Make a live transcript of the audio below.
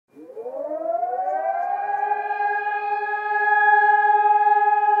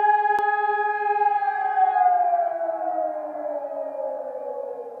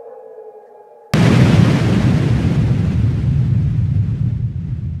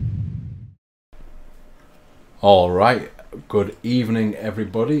Alright, good evening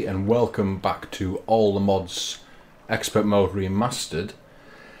everybody and welcome back to All the Mods Expert Mode Remastered.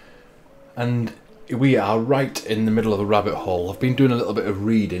 And we are right in the middle of the rabbit hole. I've been doing a little bit of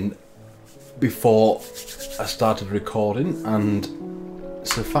reading before I started recording, and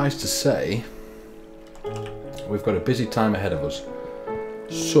suffice to say we've got a busy time ahead of us.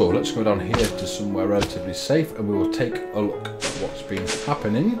 So let's go down here to somewhere relatively safe and we will take a look at what's been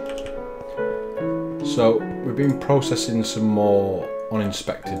happening. So we've been processing some more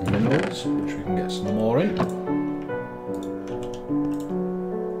uninspected minerals, which we can get some more in.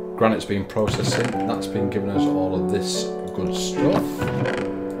 Granite's been processing, that's been giving us all of this good stuff.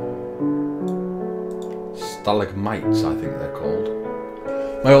 Stalagmites, I think they're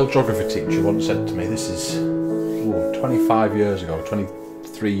called. My old geography teacher once said to me, this is 25 years ago,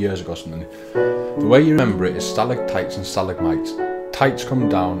 23 years ago something. The way you remember it is stalactites and stalagmites. Tights come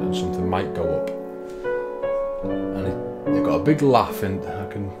down and something might go up. And they've got a big laugh, and I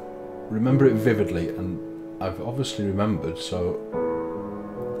can remember it vividly, and I've obviously remembered, so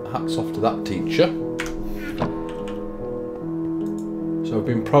hats off to that teacher. So I've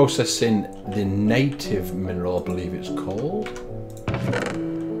been processing the native mineral, I believe it's called.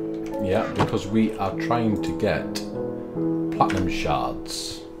 Yeah, because we are trying to get platinum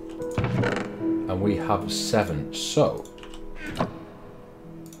shards, and we have 7, so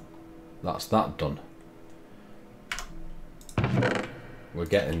that's that done. We're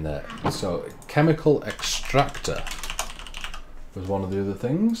getting there. So chemical extractor was one of the other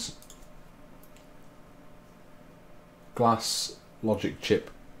things. Glass, logic chip,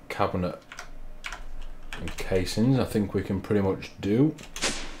 cabinet and casings I think we can pretty much do.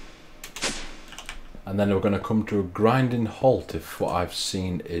 And then we're going to come to a grinding halt if what I've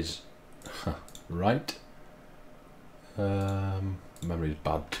seen is right. Memory's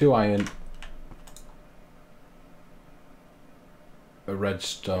bad. 2 iron, a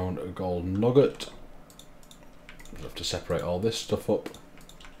redstone, a gold nugget. We'll have to separate all this stuff up.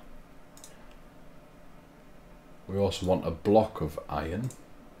 We also want a block of iron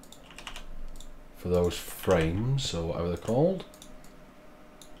for those frames or whatever they're called.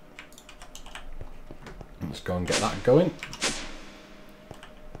 Let's go and get that going.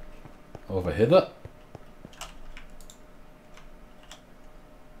 Over hither.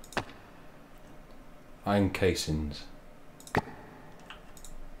 Iron casings.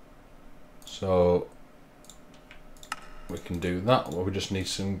 So we can do that. Well, we just need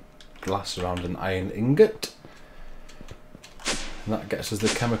some glass around an iron ingot. And that gets us the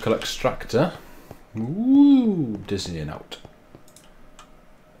chemical extractor. Ooh, dizzying out.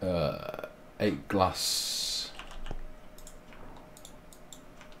 8 glass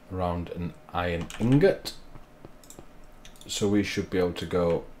around an iron ingot. So we should be able to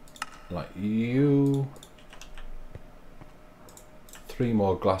go like you. 3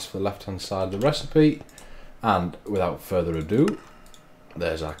 more glass for the left hand side of the recipe, and without further ado,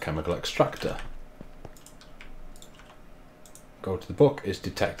 there's our chemical extractor. Go to the book, it's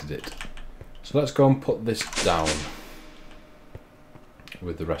detected it. So let's go and put this down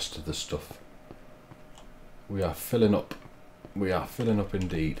with the rest of the stuff. We are filling up. We are filling up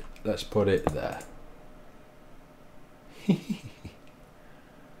indeed. Let's put it there.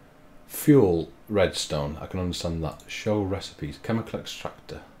 Fuel, redstone, I can understand that. Show recipes, chemical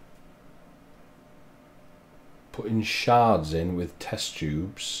extractor. Putting shards in with test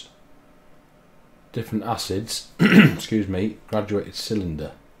tubes. Different acids, excuse me, graduated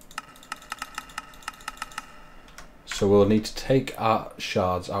cylinder. So we'll need to take our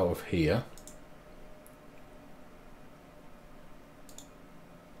shards out of here.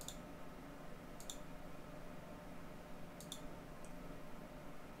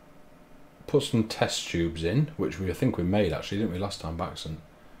 Put some test tubes in, which I think we made actually, didn't we, last time back, son?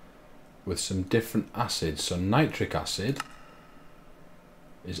 With some different acids. So nitric acid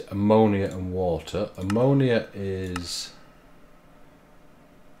is ammonia and water. Ammonia is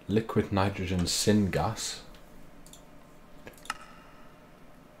liquid nitrogen syngas.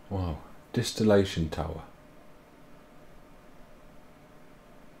 Wow, distillation tower.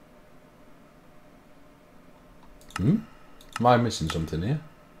 Am I missing something here?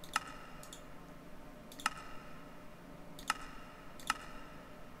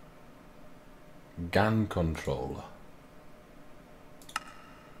 GAN controller.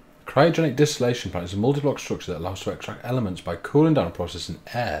 Cryogenic distillation plant is a multi-block structure that allows us to extract elements by cooling down and processing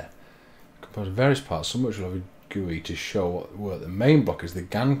air. Composed of various parts, some of which will have a GUI to show what work. The main block is the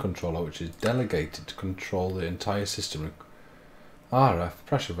GAN controller, which is delegated to control the entire system. RF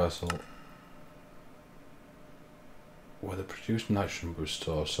pressure vessel where the produced nitrogen was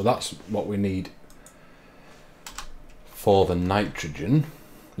stored. So that's what we need for the nitrogen,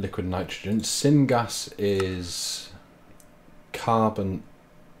 liquid nitrogen. Syngas is carbon,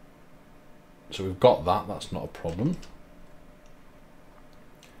 so we've got that, that's not a problem.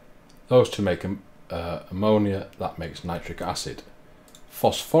 Those two make ammonia, that makes nitric acid.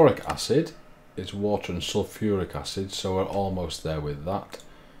 Phosphoric acid is water and sulfuric acid, so we're almost there with that.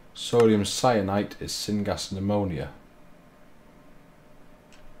 Sodium cyanide is syngas and ammonia.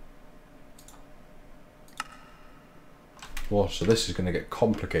 So this is going to get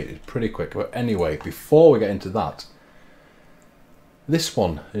complicated pretty quick, but anyway, before we get into that, this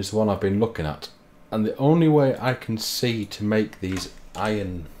one is the one I've been looking at, and the only way I can see to make these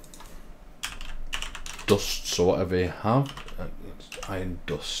iron dusts or whatever you have, iron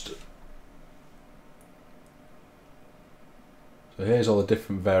dust. So here's all the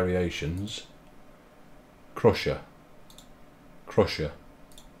different variations. Crusher, crusher,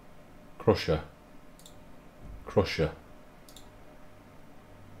 crusher, crusher.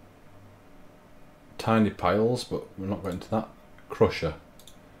 Tiny piles, but we're not going to that. Crusher.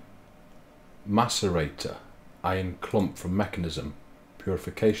 Macerator. Iron clump from mechanism.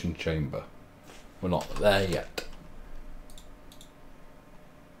 Purification chamber. We're not there yet.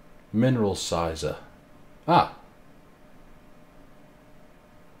 Mineral sizer. That's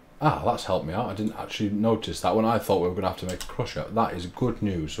helped me out. I didn't actually notice that when I thought we were going to have to make a crusher. That is good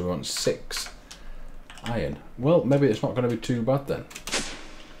news. So we want 6 iron. Well, maybe it's not going to be too bad then.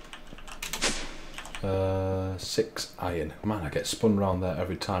 6 iron. Man, I get spun around there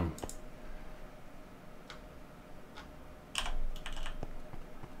every time.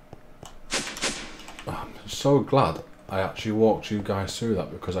 I'm so glad I actually walked you guys through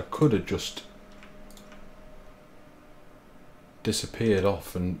that, because I could have just disappeared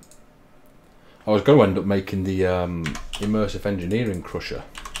off, and I was going to end up making the immersive engineering crusher.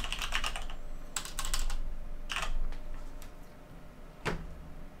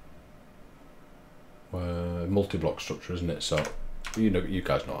 Multi-block structure, isn't it? So you know, you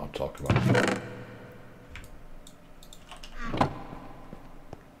guys know what I'm talking about.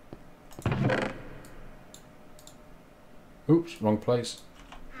 Oops, wrong place.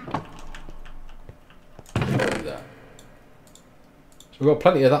 There. So we've got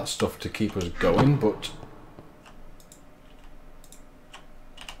plenty of that stuff to keep us going, but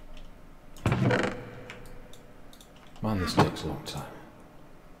man, this takes a long time.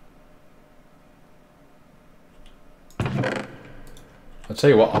 I'll tell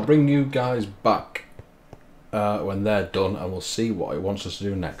you what, I'll bring you guys back when they're done, and we'll see what it wants us to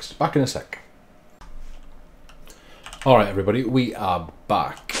do next. Back in a sec. Alright everybody, we are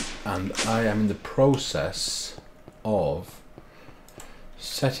back, and I am in the process of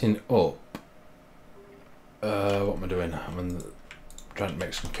setting up, what am I doing? I'm trying to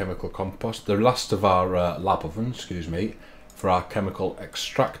make some chemical compost. The last of our lab oven, excuse me, for our chemical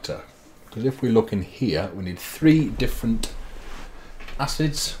extractor. Because if we look in here, we need 3 different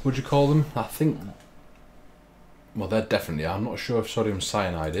acids, would you call them? I think, well, they definitely are. I'm not sure if sodium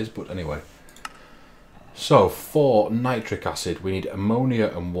cyanide is, but anyway. So for nitric acid, we need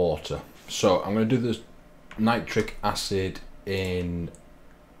ammonia and water. So I'm going to do this nitric acid in,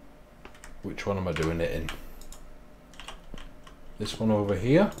 which one am I doing it in? This one over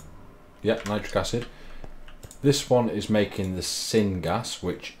here. Yep, nitric acid. This one is making the syngas,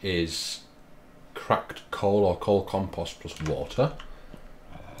 which is cracked coal or coal compost plus water.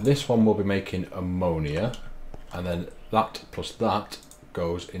 This one will be making ammonia, and then that plus that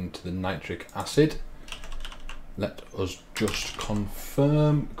goes into the nitric acid. Let us just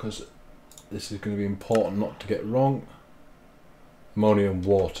confirm, because this is going to be important not to get wrong. Ammonia and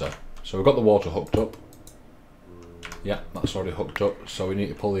water. So we've got the water hooked up. Yeah, that's already hooked up. So we need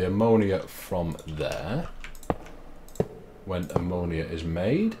to pull the ammonia from there when ammonia is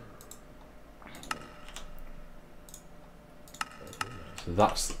made. So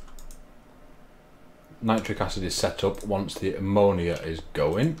that's, nitric acid is set up once the ammonia is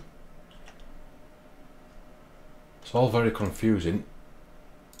going. It's all very confusing.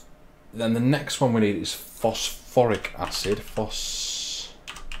 Then the next one we need is phosphoric acid. Phosphoric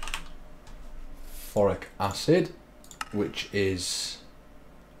acid, which is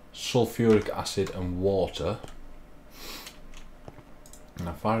sulfuric acid and water. And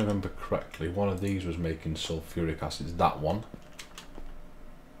if I remember correctly, one of these was making sulfuric acid, that one.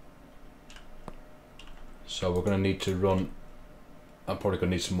 So we're going to need to run, I'm probably going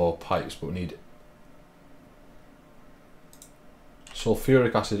to need some more pipes, but we need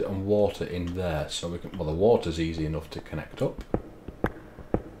sulfuric acid and water in there. So we can, well, the water's easy enough to connect up.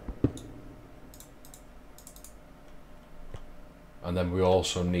 And then we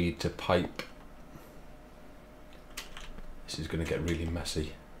also need to pipe This is going to get really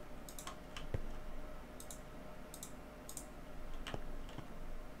messy.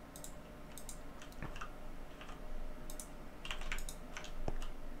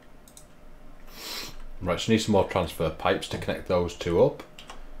 Right, so I need some more transfer pipes to connect those two up.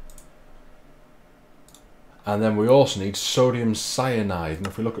 And then we also need sodium cyanide. And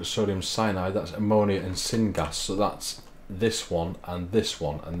if we look at sodium cyanide, that's ammonia and syngas. So that's this one, and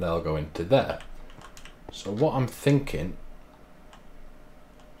they'll go into there. So what I'm thinking,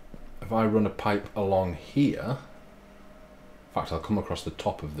 if I run a pipe along here, in fact I'll come across the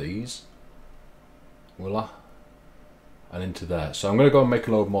top of these, will I? And into there. So I'm going to go and make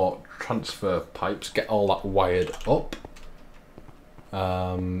a load more transfer pipes, get all that wired up.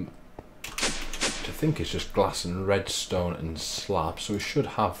 I think it's just glass and redstone and slab, so we should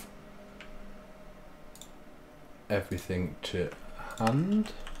have everything to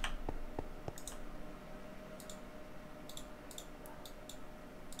hand.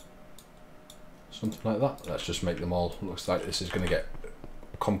 Something like that. Let's just make them all. Looks like this is going to get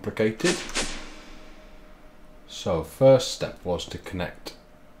complicated. So first step was to connect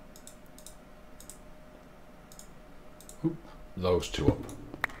those two up.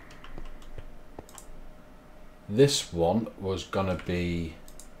 This one was gonna be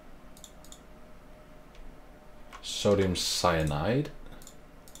sodium cyanide.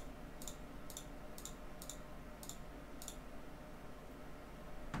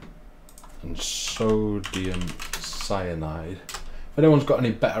 And sodium cyanide. If anyone's got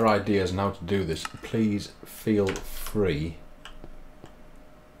any better ideas on how to do this, please feel free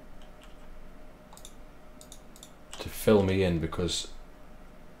to fill me in, because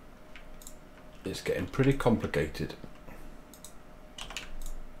it's getting pretty complicated.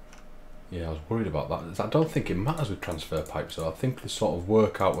 Yeah, I was worried about that. I don't think it matters with transfer pipes, so I think they sort of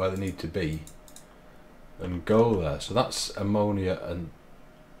work out where they need to be and go there. So that's ammonia, and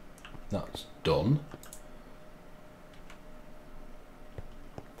that's done.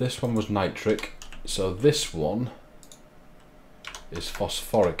 This one was nitric, so this one is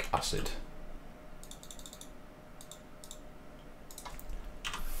phosphoric acid.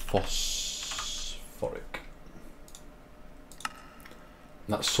 Phosphoric. And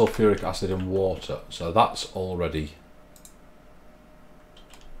that's sulfuric acid and water, so that's already...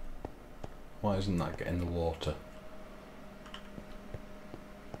 Why isn't that getting the water?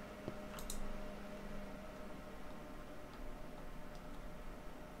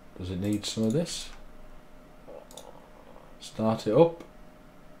 Does it need some of this? Start it up.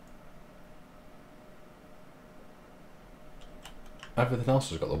 Everything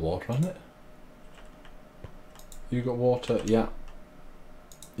else has got the water on it. You got water? Yeah.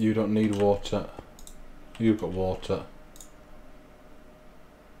 You don't need water. You've got water.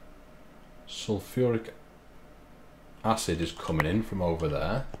 Sulfuric acid is coming in from over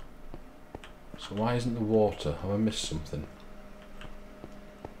there. So why isn't the water? Have I missed something?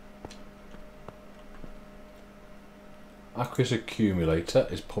 Aqueous accumulator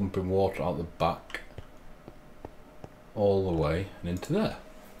is pumping water out the back all the way and into there.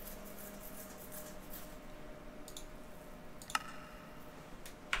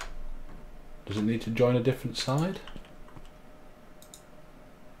 Does it need to join a different side?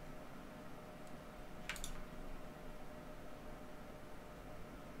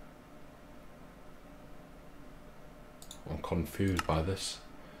 I'm confused by this.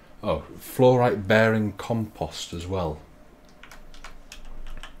 Oh, fluorite bearing compost as well.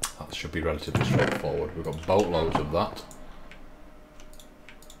 That should be relatively straightforward. We've got boatloads of that.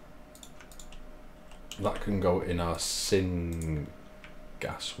 That can go in our syngas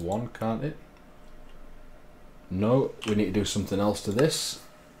one, can't it? No, we need to do something else to this.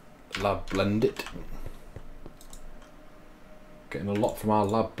 Lab blend it. Getting a lot from our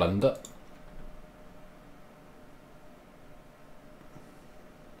lab blender.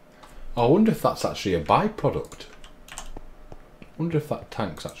 I wonder if that's actually a byproduct. I wonder if that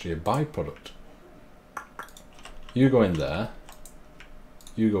tank's actually a byproduct. You go in there.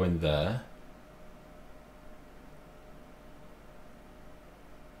 You go in there.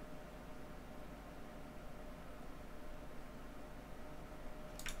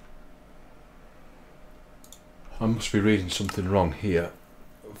 I must be reading something wrong here.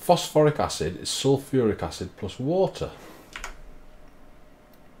 Phosphoric acid is sulfuric acid plus water.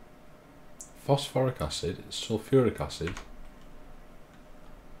 Phosphoric acid is sulfuric acid.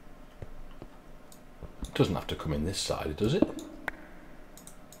 It doesn't have to come in this side, does it?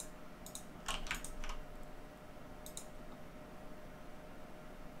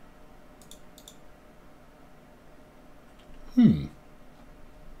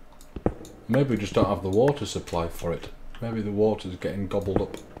 Maybe we just don't have the water supply for it. Maybe the water's getting gobbled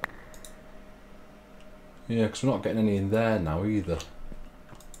up. Yeah, because we're not getting any in there now either.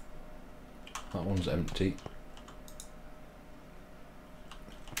 That one's empty.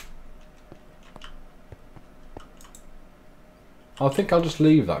 I think I'll just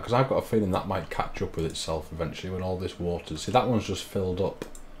leave that because I've got a feeling that might catch up with itself eventually when all this water... See, that one's just filled up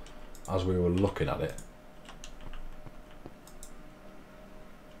as we were looking at it.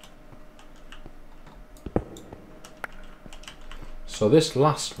 So this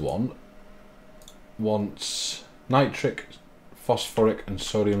last one wants nitric, phosphoric and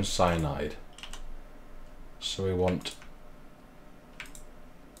sodium cyanide. So we want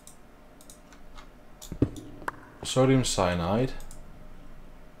sodium cyanide,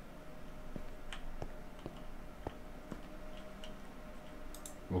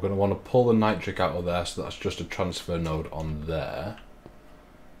 we're going to want to pull the nitric out of there, so that's just a transfer node on there,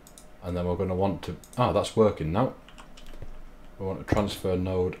 and then we're going to want to, that's working now. We want a transfer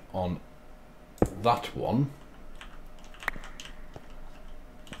node on that one.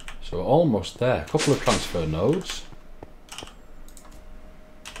 So we're almost there. A couple of transfer nodes.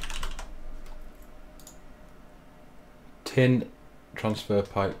 Tin, transfer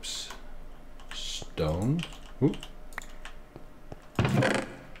pipes, stone. Ooh.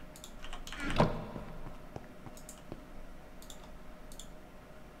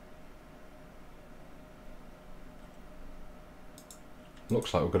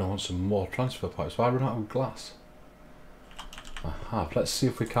 Looks like we're going to want some more transfer pipes. Why run out of glass? Aha, let's see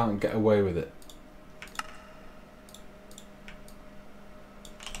if we can't get away with it.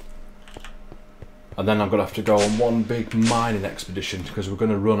 And then I'm going to have to go on one big mining expedition because we're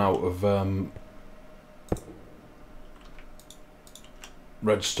going to run out of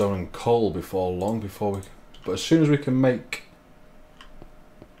redstone and coal before long. But as soon as we can make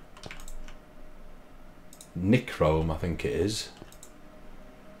nichrome, I think it is,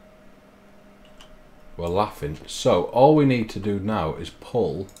 we're laughing. So all we need to do now is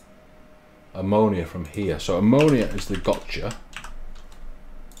pull ammonia from here. So ammonia is the gotcha,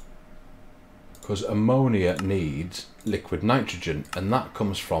 because ammonia needs liquid nitrogen, and that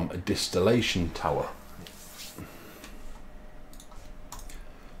comes from a distillation tower.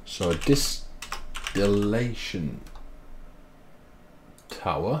 So a distillation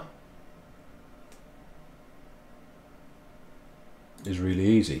tower is really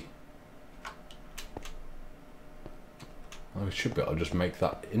easy. I should be able to just make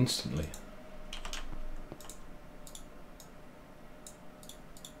that instantly.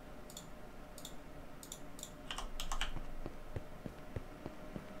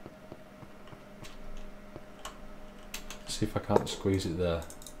 Let's see if I can't squeeze it there.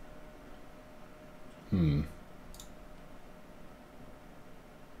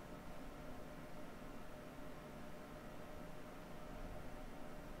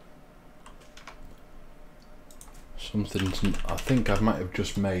 Something, I think I might have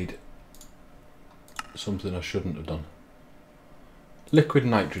just made something I shouldn't have done. Liquid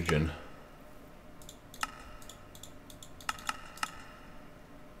nitrogen.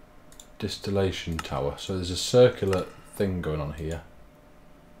 Distillation tower. So there's a circular thing going on here.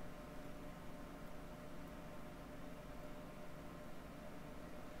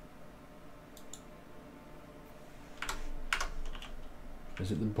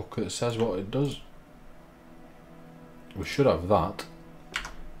 Is it the book that says what it does? We should have that.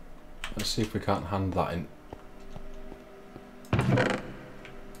 Let's see if we can't hand that in.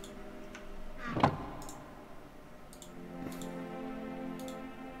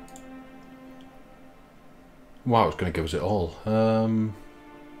 Wow, it's going to give us it all.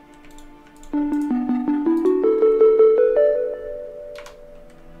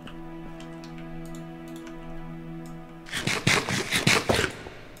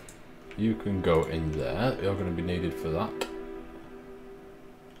 You can go in there, you're going to be needed for that.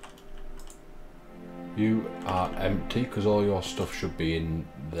 You are empty because all your stuff should be in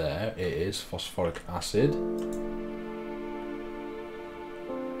there. It is phosphoric acid.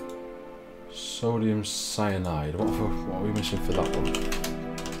 Sodium cyanide. What are we missing for that one?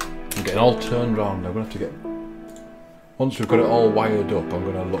 I'm getting all turned around. I'm going to have to get... Once we've got it all wired up, I'm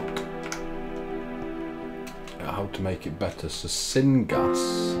going to look at how to make it better. So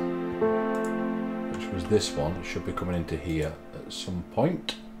syngas, was this one, it should be coming into here at some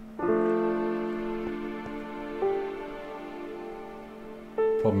point.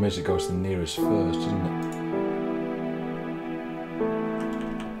 Problem is it goes to the nearest first, doesn't it?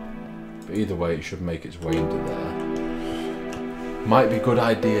 But either way it should make its way into there. Might be a good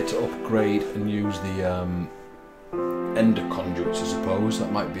idea to upgrade and use the ender conduits, I suppose.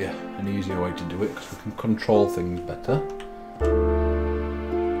 That might be an easier way to do it because we can control things better.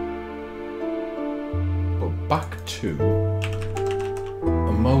 But back to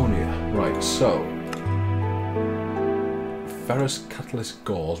ammonia. Right, so ferrous catalyst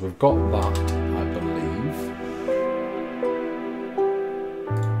gauze, we've got that, I believe.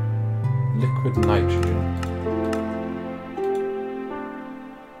 Liquid nitrogen.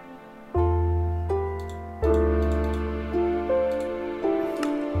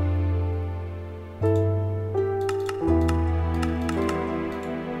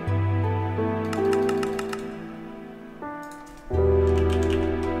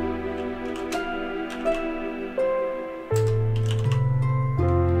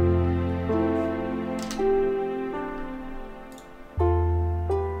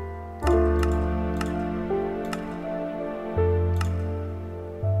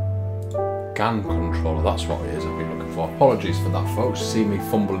 GAN controller, that's what it is I've been looking for. Apologies for that, folks. See me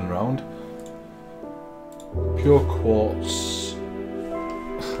fumbling around. Pure quartz.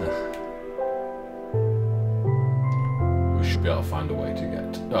 We should be able to find a way to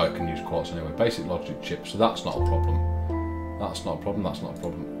get. Oh, I can use quartz anyway. Basic logic chips, so that's not a problem. That's not a problem, that's not a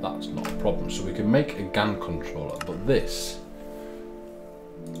problem, that's not a problem. So we can make a GAN controller, but this.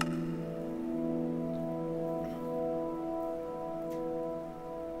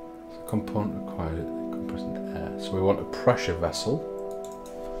 Component required compressing air. So we want a pressure vessel.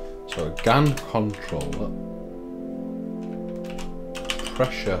 So a GAN controller,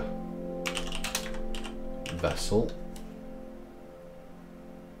 pressure vessel,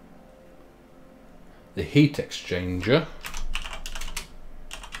 the heat exchanger,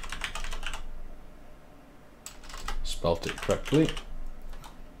 spelt it correctly,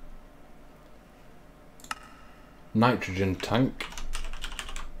 nitrogen tank.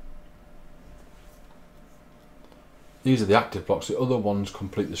 These are the active blocks, the other ones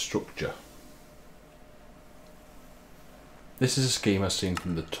complete the structure. This is a schema seen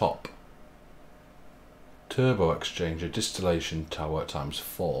from the top. Turbo exchanger, distillation tower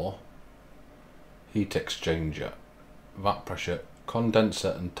 ×4, heat exchanger, vat pressure,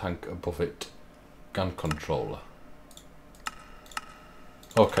 condenser and tank above it, GAN controller.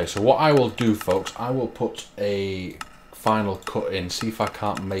 Okay, so what I will do, folks, I will put a final cut in, see if I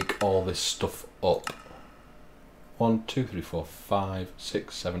can't make all this stuff up. 1, 2, 3, 4, 5,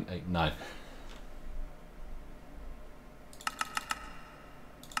 6, 7, 8, 9.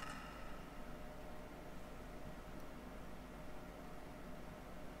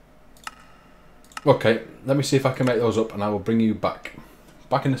 Okay, let me see if I can make those up and I will bring you back.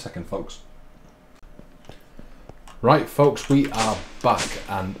 Back in a second, folks. Right, folks, we are back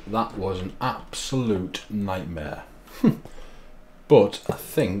and that was an absolute nightmare. But I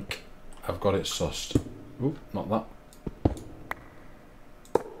think I've got it sussed. Oop, not that.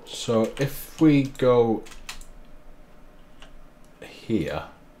 So if we go here,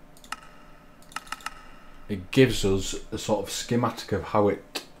 it gives us a sort of schematic of how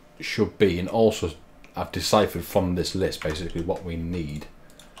it should be, and also I've deciphered from this list basically what we need.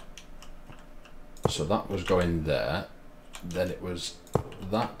 So that was going there, then it was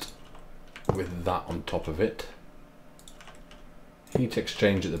that with that on top of it, heat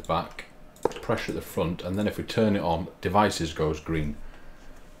exchange at the back, pressure at the front, and then if we turn it on, devices goes green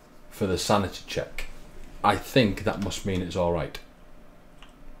for the sanity check. I think that must mean it's alright,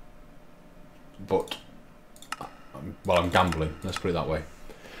 but well, I'm gambling, let's put it that way.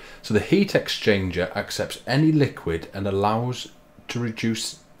 So the heat exchanger accepts any liquid and allows to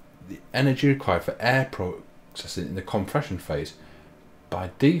reduce the energy required for air processing in the compression phase.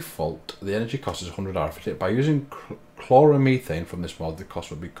 By default, the energy cost is 100 R. By using chloromethane from this mod, the cost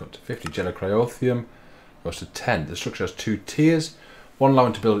would be cut to 50. Gelocryothium goes to 10. The structure has 2 tiers, one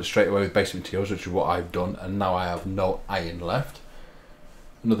allowing to build it straight away with basic materials, which is what I've done, and now I have no iron left.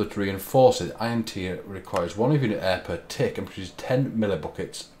 Another to reinforce it. Iron tier requires 1 unit air per tick and produces 10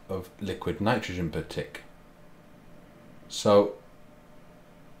 millibuckets of liquid nitrogen per tick. So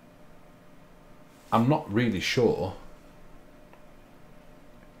I'm not really sure.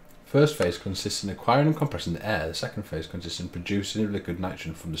 First phase consists in acquiring and compressing the air. The second phase consists in producing liquid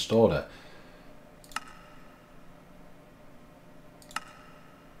nitrogen from the stored air.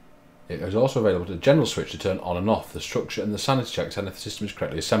 It is also available to the general switch to turn on and off. The structure and the sanity checks and if the system is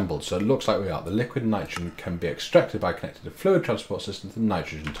correctly assembled. So it looks like we are. The liquid nitrogen can be extracted by connecting the fluid transport system to the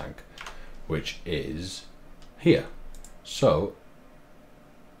nitrogen tank, which is here. So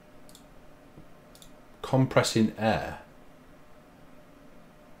compressing air,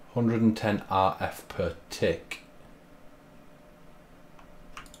 110 RF per tick.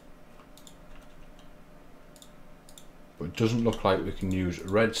 it doesn't look like we can use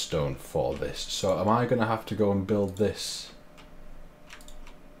redstone for this. So am I going to have to go and build this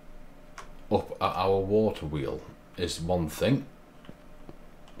up at our water wheel is one thing.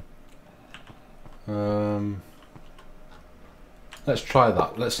 Let's try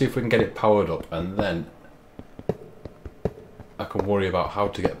that. Let's see if we can get it powered up, and then I can worry about how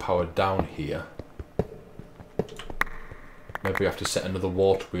to get powered down here. Maybe we have to set another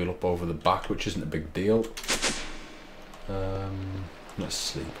water wheel up over the back, which isn't a big deal. Let's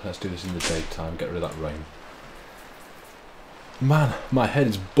sleep. Let's do this in the daytime. Get rid of that rain. Man, my head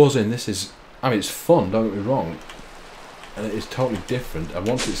is buzzing. This is... I mean, it's fun, don't get me wrong. And it is totally different. And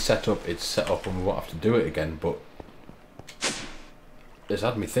once it's set up and we won't have to do it again. But it's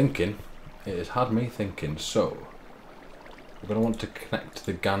had me thinking. It has had me thinking. So, we're going to want to connect to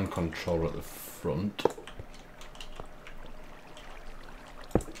the GAN controller at the front.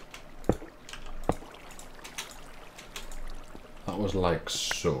 That was like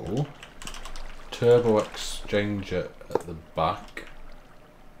so. Turbo exchanger at the back.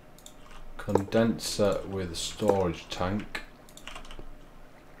 Condenser with storage tank.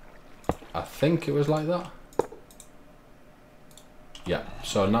 I think it was like that. Yeah,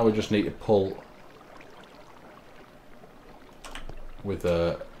 so now we just need to pull with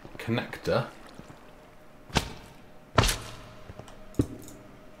a connector.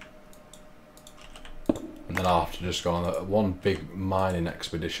 And then I'll have to just go on one big mining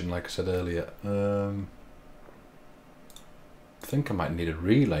expedition, like I said earlier. I think I might need a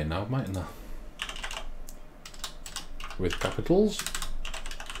relay now, mightn't I? With capitals.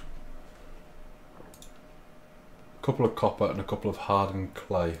 A couple of copper and a couple of hardened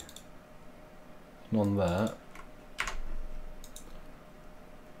clay. None there.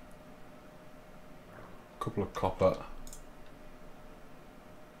 A couple of copper.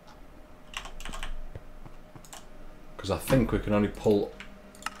 Because I think we can only pull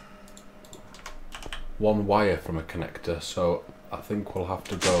one wire from a connector, so I think we'll have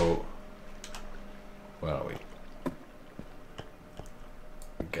to go... Where are we?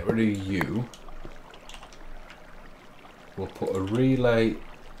 Get rid of you. We'll put a relay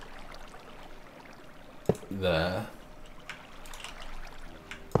there.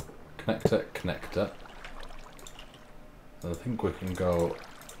 Connector, connector. And I think we can go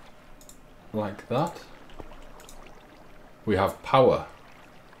like that. We have power,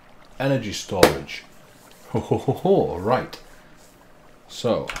 energy storage. Ho ho ho ho, right.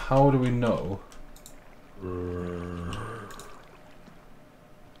 So, how do we know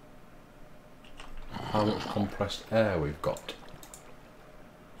how much compressed air we've got?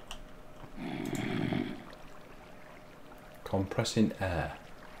 Compressing air.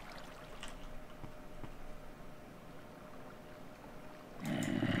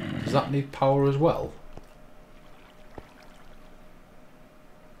 Does that need power as well?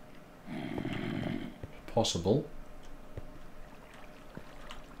 Possible.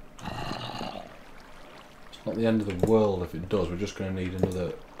 It's not the end of the world if it does. We're just going to need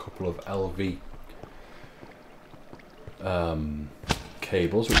another couple of LV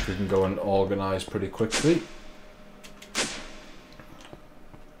cables, which we can go and organise pretty quickly.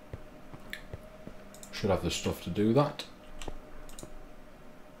 Should have the stuff to do that.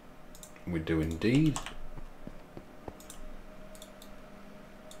 We do indeed.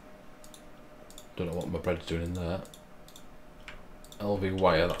 Don't know what my bread's doing in there. LV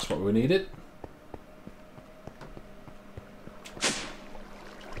wire, that's what we needed. So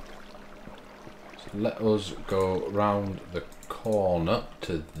let us go round the corner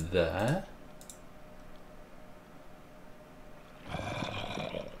to there.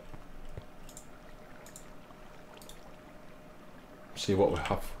 See what we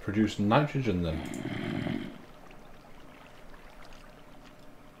have produced nitrogen then.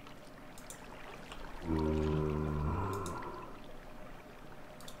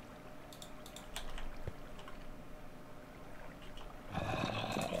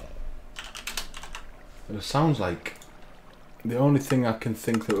 It sounds like the only thing I can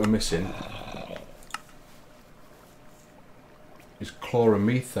think that we're missing is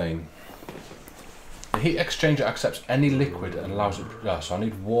chloromethane. The heat exchanger accepts any liquid and allows it to... so I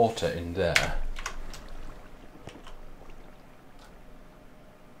need water in there.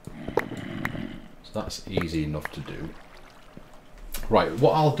 So that's easy enough to do. Right,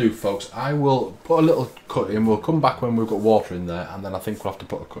 what I'll do, folks, I will put a little cut in. We'll come back when we've got water in there, and then I think we'll have to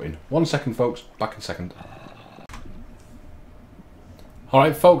put a cut in. 1 second, folks. Back in a second.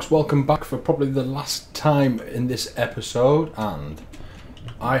 Alright, folks, welcome back for probably the last time in this episode, and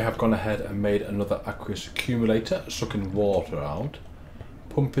I have gone ahead and made another aqueous accumulator, sucking water out.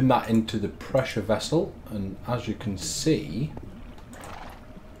 pumping that into the pressure vessel, and as you can see,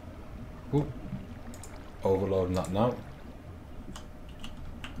 overloading that now.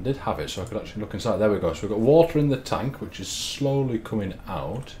 I did have it so I could actually look inside. There we go. So we've got water in the tank which is slowly coming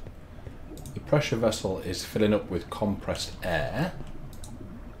out. The pressure vessel is filling up with compressed air.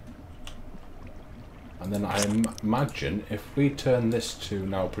 And then I imagine if we turn this to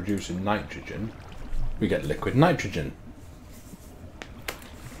now producing nitrogen, we get liquid nitrogen.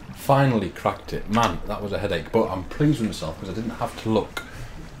 Finally cracked it. Man, that was a headache, but I'm pleased with myself because I didn't have to look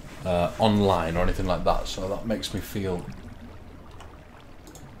online or anything like that, so that makes me feel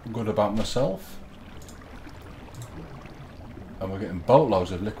good about myself. And we're getting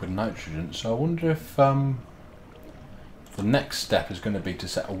boatloads of liquid nitrogen, so I wonder if the next step is going to be to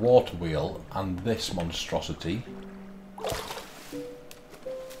set a water wheel and this monstrosity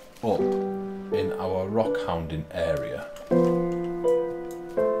up in our rock hounding area.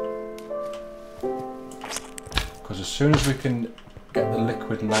 Because as soon as we can get the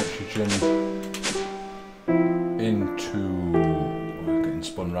liquid nitrogen into... we're getting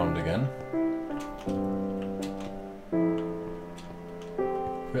spun round again.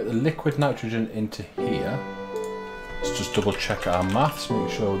 We get the liquid nitrogen into here. Let's just double check our maths, make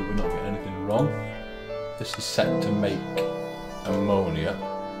sure that we're not getting anything wrong. This is set to make ammonia.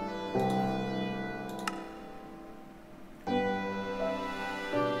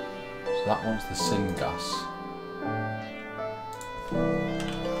 So that wants the syngas.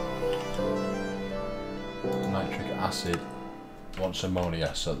 Nitric acid wants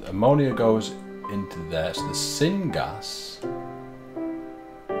ammonia. So the ammonia goes into there. So the syngas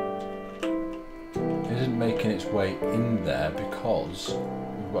isn't making its way in there because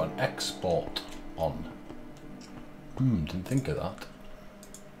we've got an export on. Didn't think of that.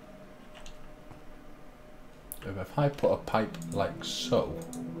 If I put a pipe like so,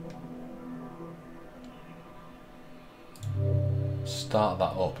 start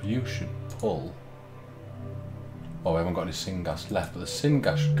that up, you should pull. Oh, we haven't got any syngas left, but the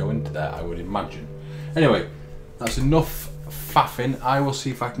syngas should go into there, I would imagine. Anyway, that's enough faffing. I will see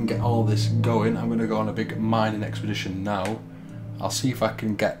if I can get all this going. I'm going to go on a big mining expedition now. I'll see if I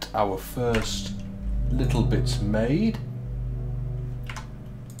can get our first little bits made.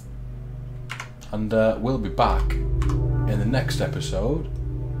 And we'll be back in the next episode,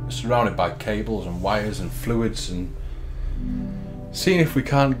 surrounded by cables and wires and fluids, and seeing if we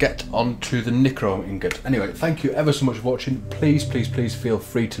can't get onto the nichrome ingot. Anyway, thank you ever so much for watching. Please, please, please feel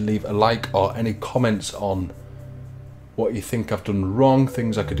free to leave a like or any comments on what you think I've done wrong,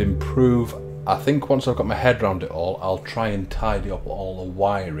 things I could improve. I think once I've got my head around it all, I'll try and tidy up all the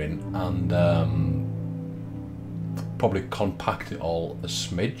wiring and probably compact it all a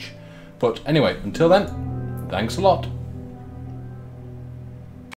smidge. But anyway, until then, thanks a lot.